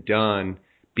have been done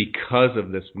because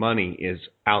of this money is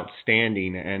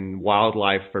outstanding, and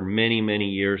wildlife for many,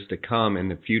 many years to come in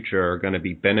the future are going to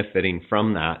be benefiting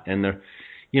from that. And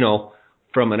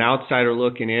from an outsider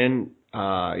looking in,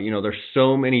 there's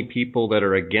so many people that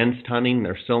are against hunting.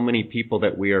 There's so many people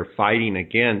that we are fighting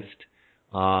against.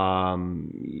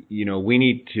 We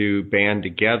need to band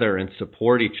together and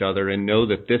support each other and know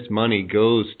that this money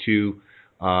goes to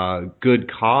good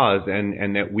cause,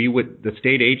 and that the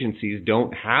state agencies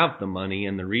don't have the money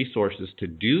and the resources to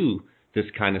do this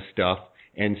kind of stuff.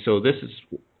 And so this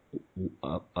is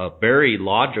a very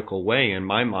logical way in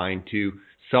my mind to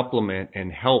supplement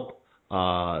and help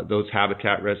those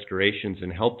habitat restorations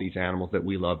and help these animals that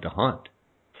we love to hunt.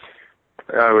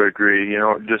 I would agree.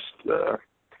 This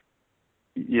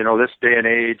day and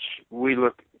age,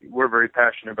 we're very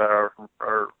passionate about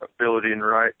our ability and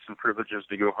rights and privileges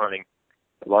to go hunting.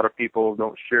 A lot of people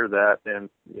don't share that, and,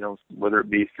 whether it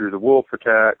be through the wolf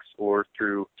attacks or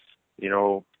through,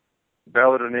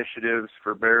 ballot initiatives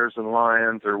for bears and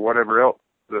lions or whatever else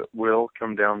that will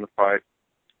come down the pipe,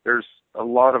 there's a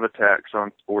lot of attacks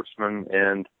on sportsmen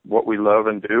and what we love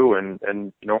and do, and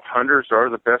hunters are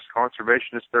the best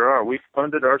conservationists there are. We've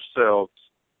funded ourselves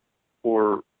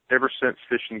ever since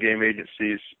Fish and Game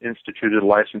agencies instituted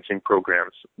licensing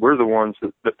programs. We're the ones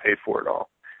that pay for it all.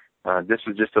 This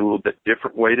is just a little bit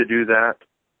different way to do that,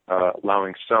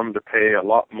 allowing some to pay a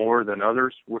lot more than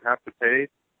others would have to pay,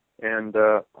 and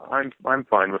I'm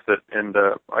fine with it. And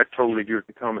I totally agree with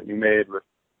the comment you made with,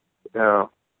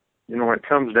 when it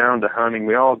comes down to hunting,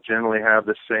 we all generally have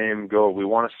the same goal. We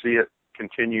want to see it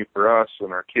continue for us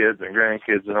and our kids and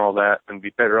grandkids and all that, and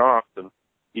be better off than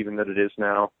even that it is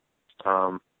now.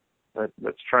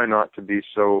 Let's try not to be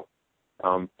so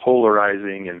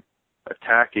polarizing and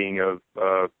attacking of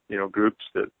groups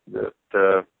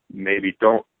that maybe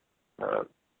don't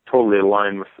totally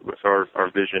align with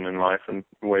our vision in life and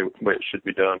the way it should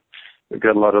be done. We've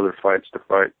got a lot of other fights to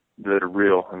fight that are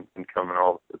real and coming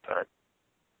all the time.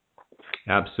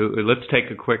 Absolutely. Let's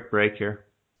take a quick break here.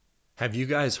 Have you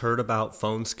guys heard about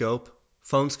PhoneScope?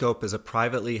 PhoneScope is a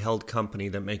privately held company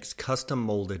that makes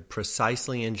custom-molded,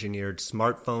 precisely engineered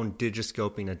smartphone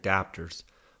digiscoping adapters.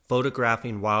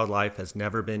 Photographing wildlife has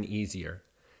never been easier.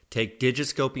 Take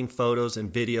digiscoping photos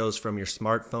and videos from your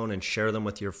smartphone and share them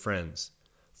with your friends.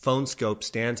 PhoneScope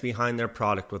stands behind their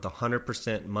product with a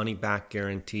 100% money-back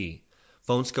guarantee.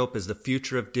 PhoneScope is the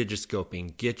future of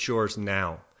digiscoping. Get yours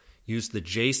now. Use the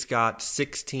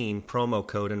JScott16 promo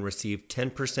code and receive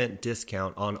 10%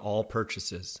 discount on all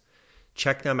purchases.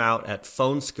 Check them out at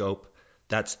Phonescope,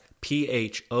 that's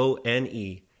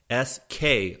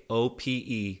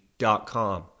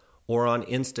PHONESKOPE.com, or on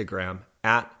Instagram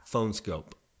at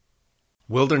Phonescope.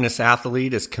 Wilderness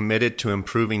Athlete is committed to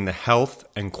improving the health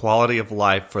and quality of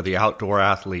life for the outdoor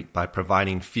athlete by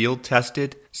providing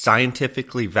field-tested,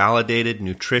 scientifically validated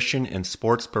nutrition and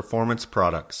sports performance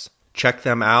products. Check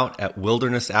them out at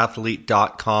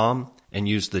wildernessathlete.com and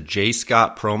use the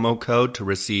JScott promo code to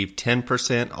receive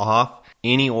 10% off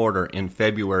any order in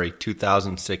February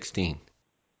 2016.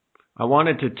 I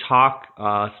wanted to talk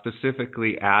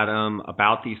specifically, Adam,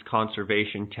 about these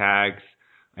conservation tags.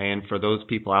 And for those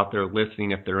people out there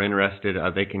listening, if they're interested,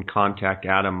 they can contact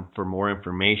Adam for more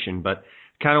information. But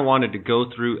kind of wanted to go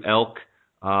through elk,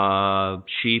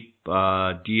 sheep,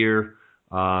 deer,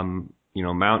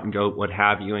 mountain goat, what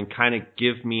have you, and kind of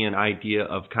give me an idea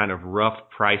of kind of rough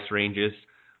price ranges,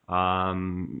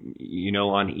 on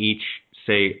each,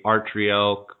 say, archery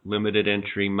elk, limited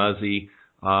entry, muzzy,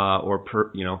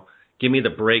 give me the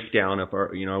breakdown of,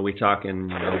 are we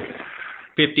talking,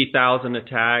 50,000 a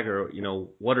tag, or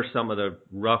what are some of the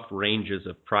rough ranges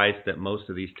of price that most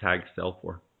of these tags sell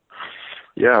for?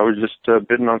 Yeah, I was just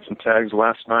bidding on some tags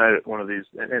last night at one of these,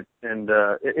 and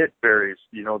it varies.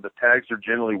 The tags are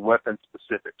generally weapon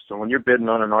specific. So when you're bidding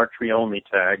on an archery only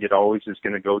tag, it always is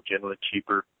going to go generally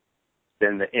cheaper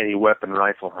than any weapon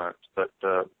rifle hunt. But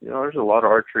there's a lot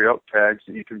of archery elk tags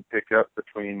that you can pick up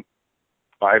between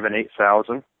 5,000 and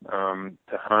 8,000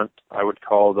 to hunt. I would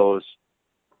call those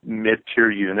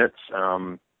mid-tier units.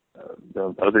 The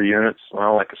other units,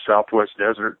 like a Southwest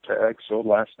Desert tag sold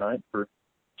last night for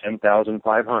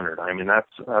 $10,500. I mean,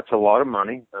 that's a lot of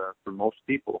money for most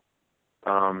people,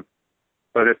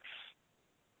 but it's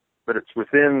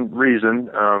within reason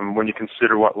when you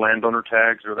consider what landowner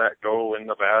tags are that go in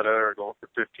Nevada are going for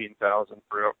 $15,000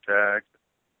 for elk tags.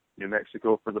 New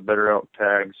Mexico for the better elk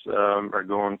tags are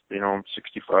going, $6,500,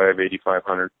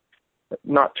 $8,500.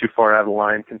 Not too far out of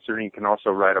line, considering you can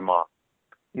also write them off.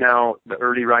 Now, the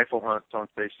early rifle hunts on,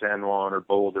 say, San Juan or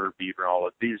Boulder, Beaver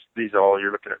Hollow, these all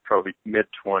you're looking at probably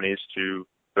mid-20s to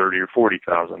 30 or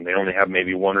 40,000. They only have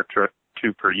maybe one or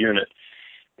two per unit.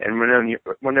 And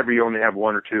whenever you only have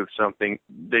one or two of something,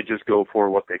 they just go for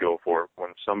what they go for.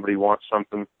 When somebody wants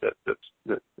something that's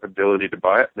the ability to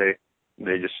buy it, they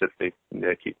just they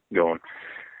keep going.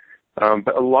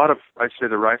 But a lot of, I'd say,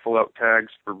 the rifle elk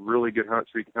tags for really good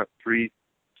hunts, we can hunt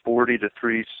 340 to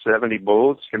 370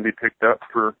 bulls can be picked up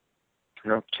for,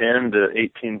 10 to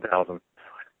 18,000.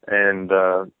 And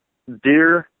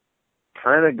deer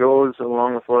kind of goes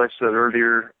along with what I said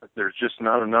earlier. There's just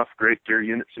not enough great deer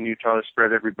units in Utah to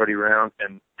spread everybody around.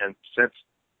 And since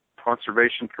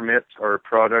conservation permits are a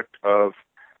product of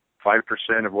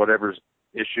 5% of whatever's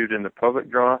issued in the public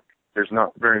draw, there's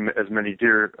not as many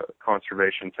deer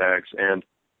conservation tags. And,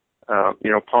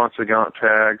 Paunsaugunt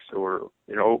tags or,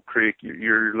 Oak Creek,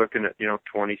 you're looking at,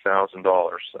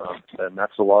 $20,000. And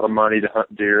that's a lot of money to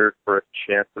hunt deer for a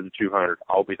chance of the 200.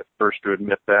 I'll be the first to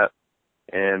admit that.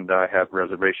 And I have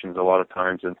reservations a lot of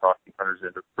times in talking hunters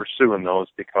into pursuing those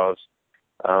because,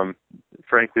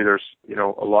 frankly, there's,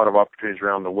 a lot of opportunities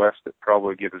around the West that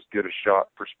probably give as good a shot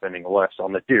for spending less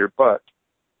on the deer. But,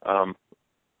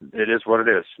 it is what it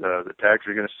is. The tags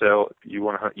are going to sell. If you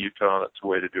want to hunt Utah, that's the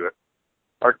way to do it.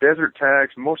 Our desert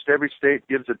tags, most every state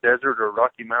gives a desert or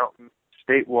Rocky Mountain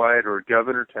statewide or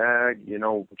governor tag,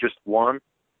 just one.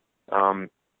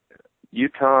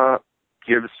 Utah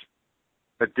gives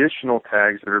additional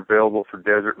tags that are available for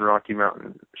desert and Rocky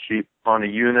Mountain sheep on a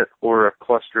unit or a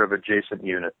cluster of adjacent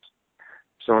units.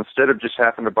 So instead of just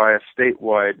having to buy a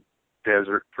statewide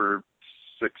desert for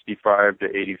 $65,000 to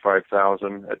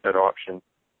 $85,000 at auction,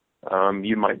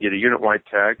 you might get a unit-wide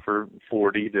tag for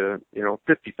 $40,000 to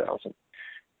 $50,000,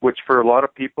 which for a lot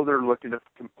of people they're looking to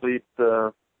complete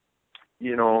they're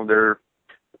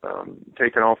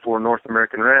taking all 4 North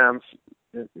American Rams,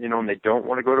 and they don't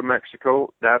want to go to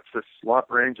Mexico. That's a slot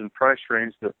range and price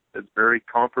range that is very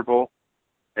comparable,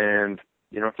 and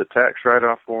it's a tax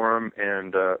write-off for them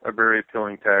and a very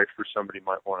appealing tag for somebody who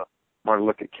might want to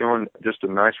look at killing just a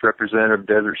nice representative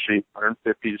desert sheep,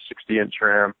 150 to 60-inch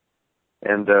ram,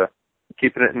 and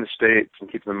keeping it in the states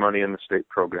and keeping the money in the state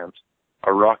programs.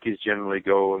 Our Rockies generally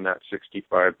go in that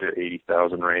 65 to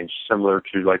 80,000 range, similar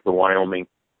to like the Wyoming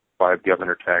 5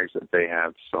 governor tags that they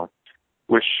have. So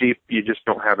with sheep, you just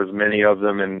don't have as many of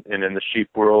them, and in the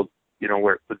sheep world,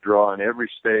 where it's the draw in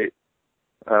every state,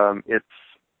 it's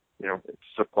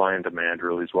supply and demand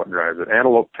really is what drives it.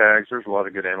 Antelope tags, there's a lot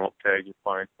of good antelope tags you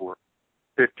find for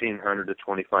 $1,500 to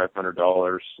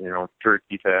 $2,500.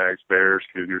 Turkey tags, bears,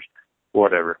 cougars,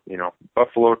 whatever.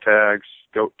 Buffalo tags,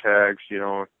 goat tags.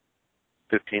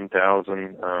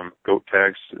 15,000. Goat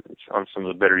tags on some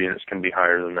of the better units can be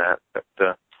higher than that. But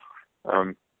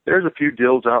there's a few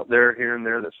deals out there here and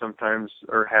there that sometimes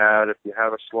are had. If you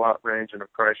have a slot range and a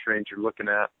price range you're looking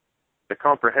at, the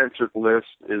comprehensive list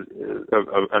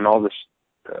and all the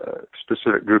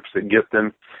specific groups that get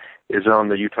them is on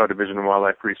the Utah Division of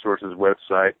Wildlife Resources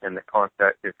website, and the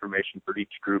contact information for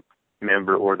each group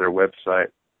member or their website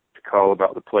to call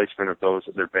about the placement of those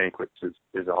at their banquets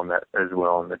is on that as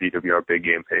well on the DWR Big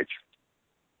Game page.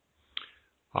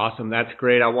 Awesome. That's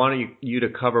great. I wanted you to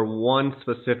cover one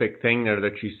specific thing there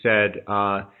that you said.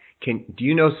 Do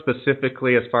you know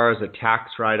specifically, as far as a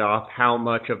tax write-off, how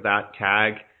much of that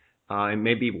tag, and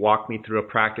maybe walk me through a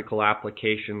practical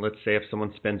application. Let's say if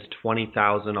someone spends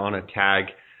 $20,000 on a tag,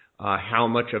 how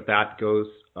much of that goes,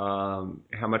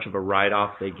 how much of a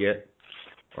write-off they get,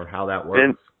 or how that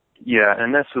works?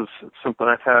 And this is something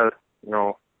I've had,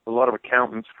 a lot of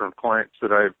accountants from clients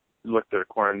that I've looked at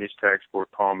acquiring these tags for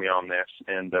call me on this,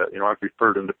 and I've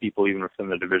referred them to people even within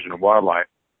the Division of Wildlife,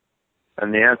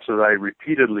 and the answer that I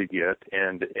repeatedly get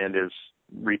and is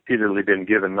repeatedly been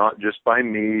given, not just by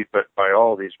me but by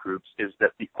all these groups, is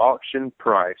that the auction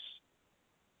price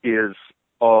is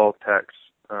all tax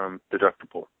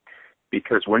deductible,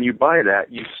 because when you buy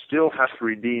that, you still have to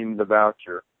redeem the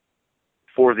voucher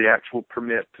for the actual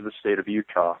permit to the state of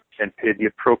Utah and pay the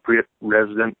appropriate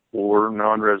resident or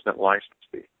non-resident license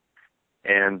fee.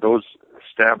 And those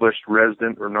established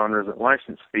resident or non-resident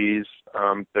license fees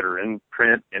that are in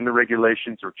print in the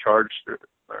regulations are charged to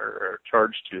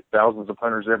thousands of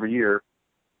hunters every year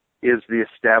is the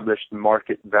established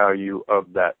market value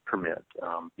of that permit.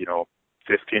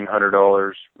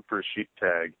 $1,500 for a sheep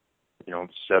tag,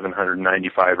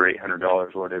 $795 or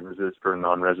 $800, whatever it is, for a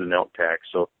non-resident elk tag.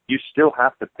 So you still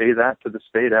have to pay that to the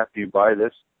state after you buy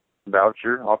this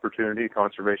voucher, opportunity,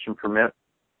 conservation permit.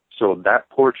 So that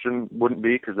portion wouldn't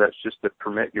be, because that's just the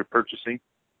permit you're purchasing.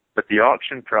 But the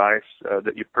auction price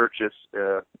that you purchase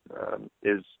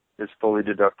is fully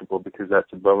deductible, because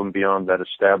that's above and beyond that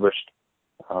established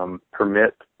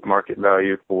permit market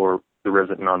value for the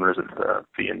resident non-resident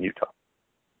fee in Utah.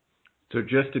 So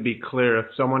just to be clear,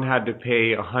 if someone had to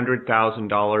pay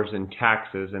 $100,000 in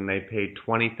taxes and they paid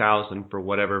 $20,000 for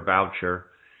whatever voucher,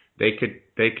 they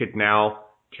could now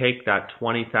take that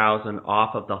 $20,000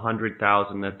 off of the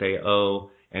 $100,000 that they owe,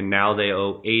 and now they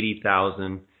owe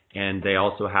 $80,000, and they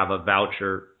also have a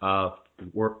voucher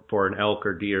for an elk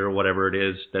or deer or whatever it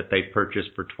is that they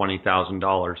purchased for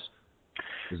 $20,000.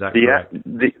 Is that correct?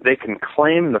 They can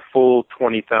claim the full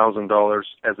 $20,000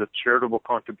 as a charitable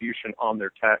contribution on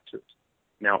their taxes.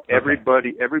 Now,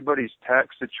 everybody's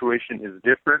tax situation is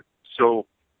different, so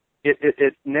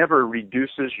it never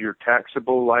reduces your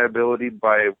taxable liability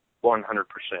by 100%,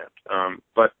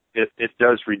 but it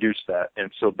does reduce that,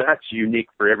 and so that's unique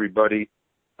for everybody.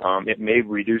 It may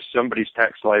reduce somebody's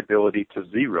tax liability to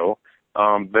zero,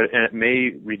 and it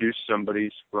may reduce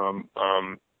somebody's from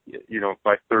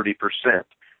by 30%.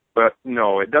 But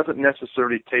no, it doesn't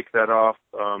necessarily take that off.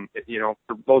 For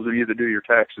those of you that do your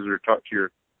taxes or talk to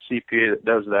your CPA that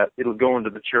does that, it'll go into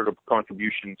the charitable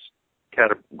contributions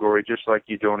category, just like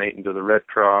you donate into the Red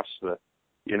Cross,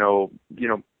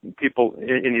 people,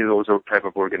 any of those type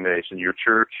of organizations, your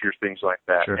church, your things like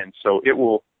that. Sure. And so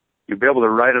you'll be able to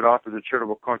write it off as a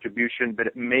charitable contribution, but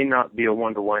it may not be a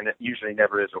one-to-one. It usually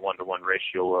never is a one-to-one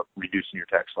ratio of reducing your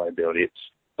tax liability.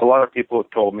 A lot of people have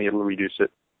told me it'll reduce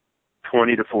it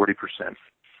 20 to 40%.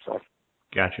 So.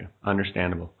 Gotcha.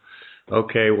 Understandable.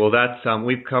 Okay. Well, that's,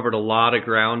 we've covered a lot of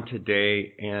ground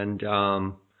today, and,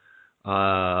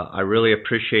 I really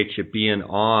appreciate you being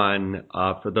on.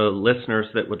 For the listeners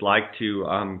that would like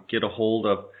to get a hold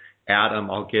of Adam,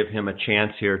 I'll give him a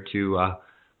chance here to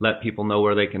let people know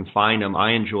where they can find him.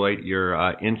 I enjoyed your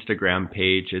Instagram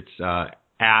page. It's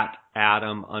at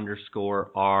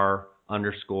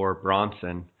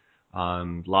Adam_R_Bronson.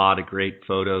 Lot of great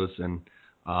photos and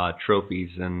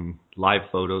trophies and live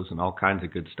photos and all kinds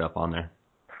of good stuff on there.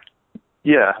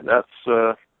 Yeah,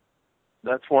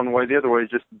 that's one way. The other way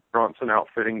is just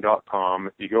BronsonOutfitting.com.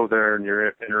 If you go there and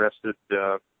you're interested,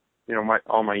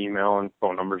 all my email and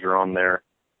phone numbers are on there.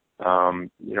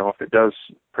 If it does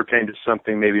pertain to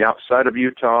something maybe outside of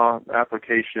Utah,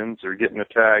 applications or getting a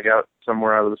tag out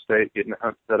somewhere out of the state, getting a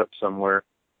hunt set up somewhere,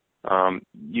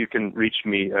 you can reach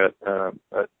me at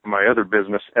my other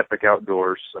business, Epic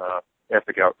Outdoors.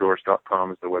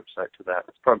 EpicOutdoors.com is the website to that.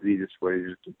 It's probably the easiest way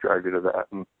to drive you to that,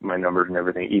 and my numbers and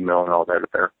everything, email and all that are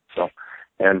there. So,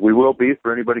 and we will be,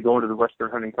 for anybody going to the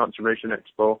Western Hunting Conservation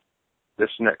Expo, this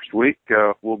next week.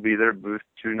 We'll be there, booth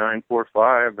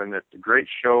 2945, and it's a great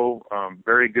show.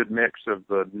 Very good mix of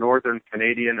the Northern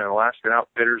Canadian and Alaskan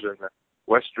outfitters and the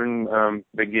Western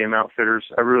big game outfitters.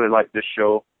 I really like this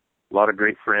show. A lot of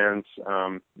great friends.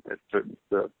 It's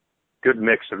a good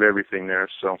mix of everything there.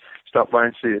 So stop by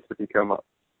and see us if you come up.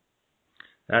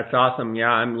 That's awesome. Yeah,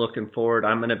 I'm looking forward.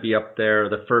 I'm going to be up there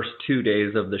the first 2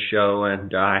 days of the show,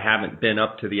 and I haven't been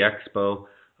up to the expo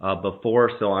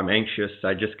before, so I'm anxious.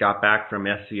 I just got back from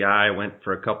SCI. I went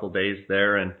for a couple days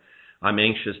there, and I'm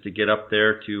anxious to get up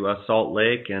there to Salt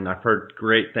Lake, and I've heard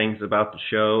great things about the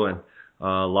show and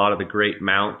a lot of the great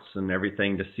mounts and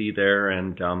everything to see there,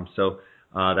 and so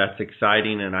that's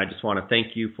exciting, and I just want to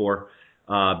thank you for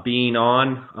being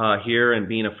on here and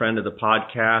being a friend of the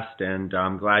podcast, and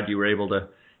I'm glad you were able to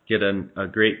get a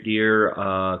great deer,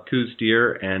 Coues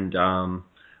deer, and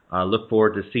look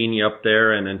forward to seeing you up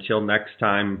there. And until next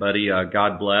time, buddy,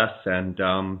 God bless, and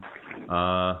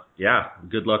yeah,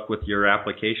 good luck with your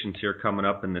applications here coming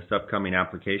up in this upcoming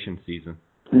application season.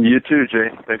 You too, Jay.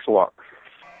 Thanks a lot.